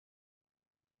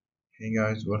Hey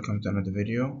guys, welcome to another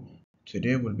video.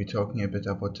 Today we'll be talking a bit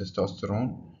about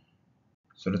testosterone.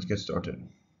 So let's get started.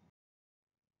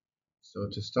 So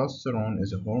testosterone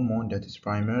is a hormone that is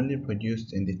primarily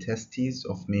produced in the testes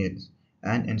of males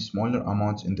and in smaller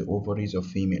amounts in the ovaries of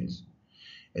females.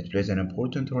 It plays an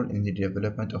important role in the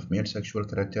development of male sexual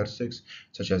characteristics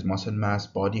such as muscle mass,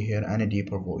 body hair, and a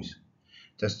deeper voice.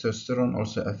 Testosterone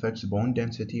also affects bone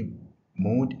density,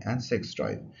 mood, and sex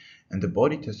drive. In the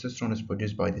body, testosterone is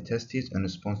produced by the testes in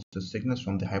response to signals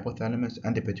from the hypothalamus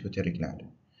and the pituitary gland.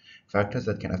 Factors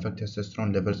that can affect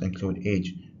testosterone levels include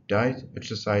age, diet,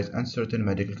 exercise, and certain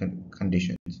medical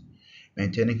conditions.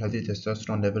 Maintaining healthy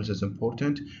testosterone levels is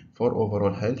important for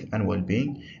overall health and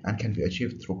well-being and can be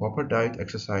achieved through proper diet,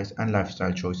 exercise, and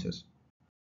lifestyle choices.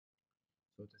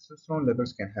 So testosterone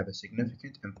levels can have a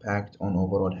significant impact on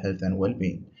overall health and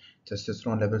well-being.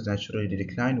 Testosterone levels naturally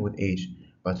decline with age,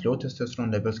 but low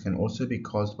testosterone levels can also be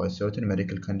caused by certain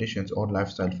medical conditions or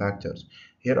lifestyle factors.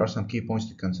 Here are some key points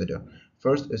to consider.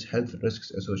 First is health risks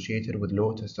associated with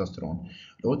low testosterone.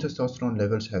 Low testosterone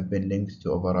levels have been linked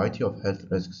to a variety of health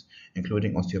risks,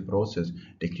 including osteoporosis,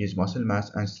 decreased muscle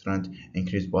mass and strength,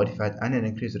 increased body fat, and an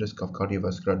increased risk of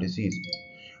cardiovascular disease.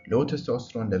 Low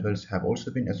testosterone levels have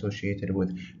also been associated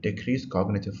with decreased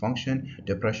cognitive function,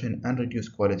 depression, and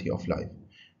reduced quality of life.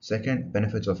 Second,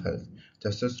 benefits of health.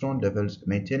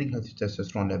 Maintaining healthy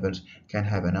testosterone levels can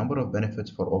have a number of benefits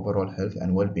for overall health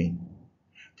and well-being.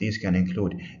 These can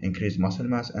include increased muscle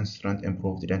mass and strength,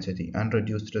 improved density, and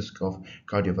reduced risk of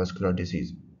cardiovascular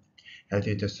disease.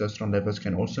 Healthy testosterone levels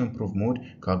can also improve mood,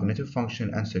 cognitive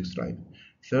function, and sex drive.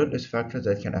 Third is factors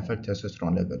that can affect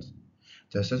testosterone levels.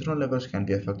 Testosterone levels can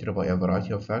be affected by a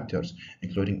variety of factors,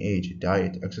 including age,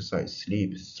 diet, exercise,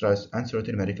 sleep, stress, and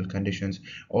certain medical conditions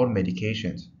or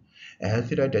medications. A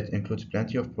healthy diet that includes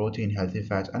plenty of protein, healthy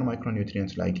fats, and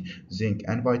micronutrients like zinc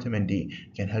and vitamin D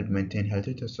can help maintain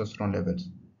healthy testosterone levels.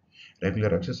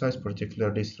 Regular exercise,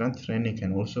 particularly strength training,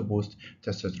 can also boost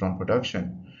testosterone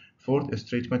production. Fourth is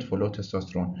treatment for low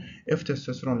testosterone. If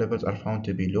testosterone levels are found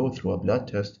to be low through a blood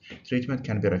test, treatment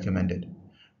can be recommended.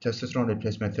 Testosterone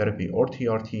replacement therapy or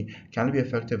TRT can be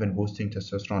effective in boosting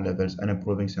testosterone levels and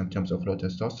improving symptoms of low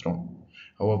testosterone.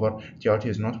 However, TRT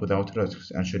is not without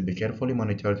risks and should be carefully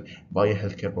monitored by a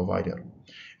healthcare provider.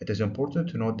 It is important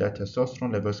to note that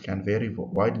testosterone levels can vary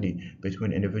widely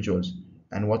between individuals,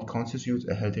 and what constitutes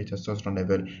a healthy testosterone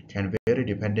level can vary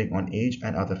depending on age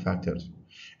and other factors.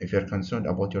 If you are concerned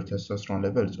about your testosterone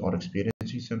levels or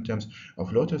experiencing symptoms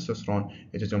of low testosterone,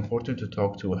 it is important to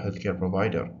talk to a healthcare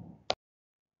provider.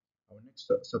 Our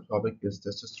next subtopic is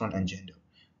testosterone and gender.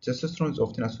 Testosterone is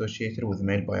often associated with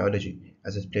male biology,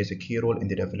 as it plays a key role in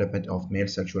the development of male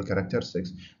sexual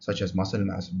characteristics such as muscle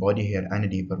mass, body hair, and a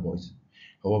deeper voice.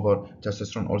 However,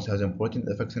 testosterone also has important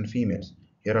effects in females.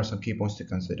 Here are some key points to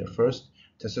consider. First,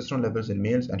 testosterone levels in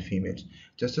males and females.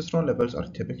 Testosterone levels are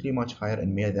typically much higher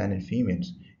in males than in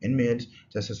females. In males,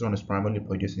 testosterone is primarily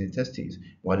produced in the testes,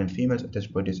 while in females it is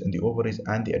produced in the ovaries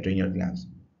and the adrenal glands.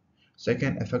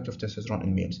 Second, effect of testosterone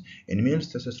in males. In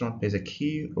males, testosterone plays a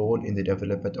key role in the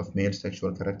development of male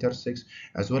sexual characteristics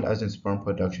as well as in sperm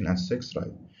production and sex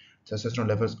drive. Testosterone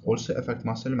levels also affect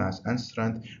muscle mass and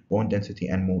strength, bone density,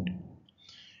 and mood.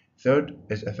 Third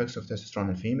is effects of testosterone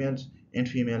in females. In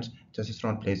females,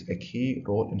 testosterone plays a key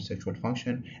role in sexual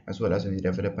function as well as in the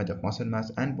development of muscle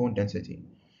mass and bone density.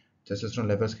 Testosterone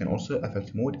levels can also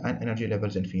affect mood and energy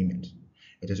levels in females.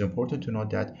 It is important to note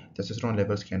that testosterone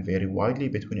levels can vary widely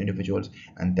between individuals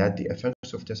and that the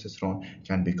effects of testosterone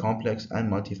can be complex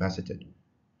and multifaceted.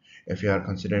 If you are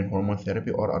considering hormone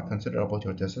therapy or are concerned about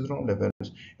your testosterone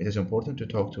levels, it is important to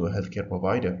talk to a healthcare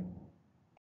provider.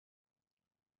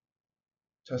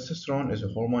 Testosterone is a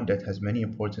hormone that has many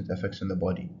important effects in the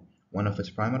body. One of its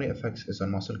primary effects is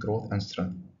on muscle growth and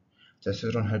strength.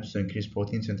 Testosterone helps to increase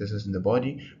protein synthesis in the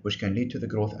body, which can lead to the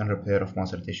growth and repair of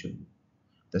muscle tissue.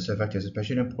 This effect is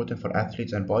especially important for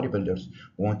athletes and bodybuilders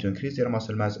who want to increase their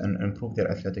muscle mass and improve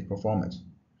their athletic performance.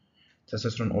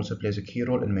 Testosterone also plays a key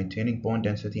role in maintaining bone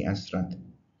density and strength.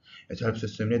 It helps to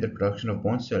stimulate the production of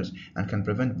bone cells and can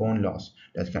prevent bone loss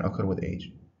that can occur with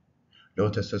age. Low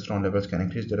testosterone levels can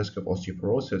increase the risk of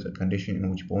osteoporosis, a condition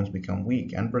in which bones become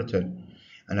weak and brittle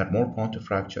and are more prone to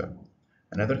fracture.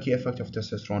 Another key effect of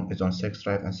testosterone is on sex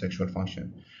drive and sexual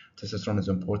function. Testosterone is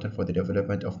important for the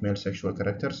development of male sexual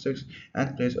characteristics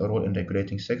and plays a role in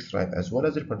regulating sex drive as well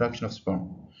as the production of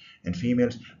sperm. In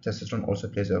females, testosterone also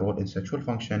plays a role in sexual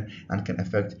function and can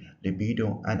affect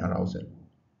libido and arousal.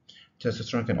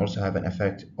 Testosterone can also have an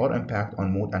effect or impact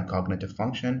on mood and cognitive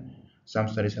function. Some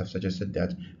studies have suggested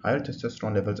that higher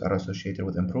testosterone levels are associated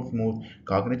with improved mood,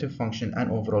 cognitive function,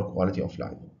 and overall quality of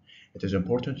life. It is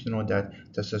important to note that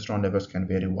testosterone levels can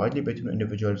vary widely between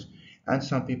individuals, and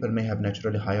some people may have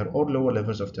naturally higher or lower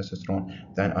levels of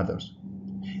testosterone than others.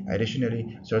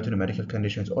 Additionally, certain medical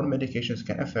conditions or medications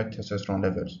can affect testosterone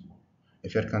levels.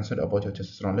 If you're concerned about your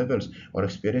testosterone levels or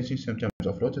experiencing symptoms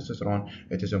of low testosterone,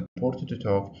 it is important to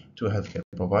talk to a healthcare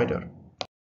provider.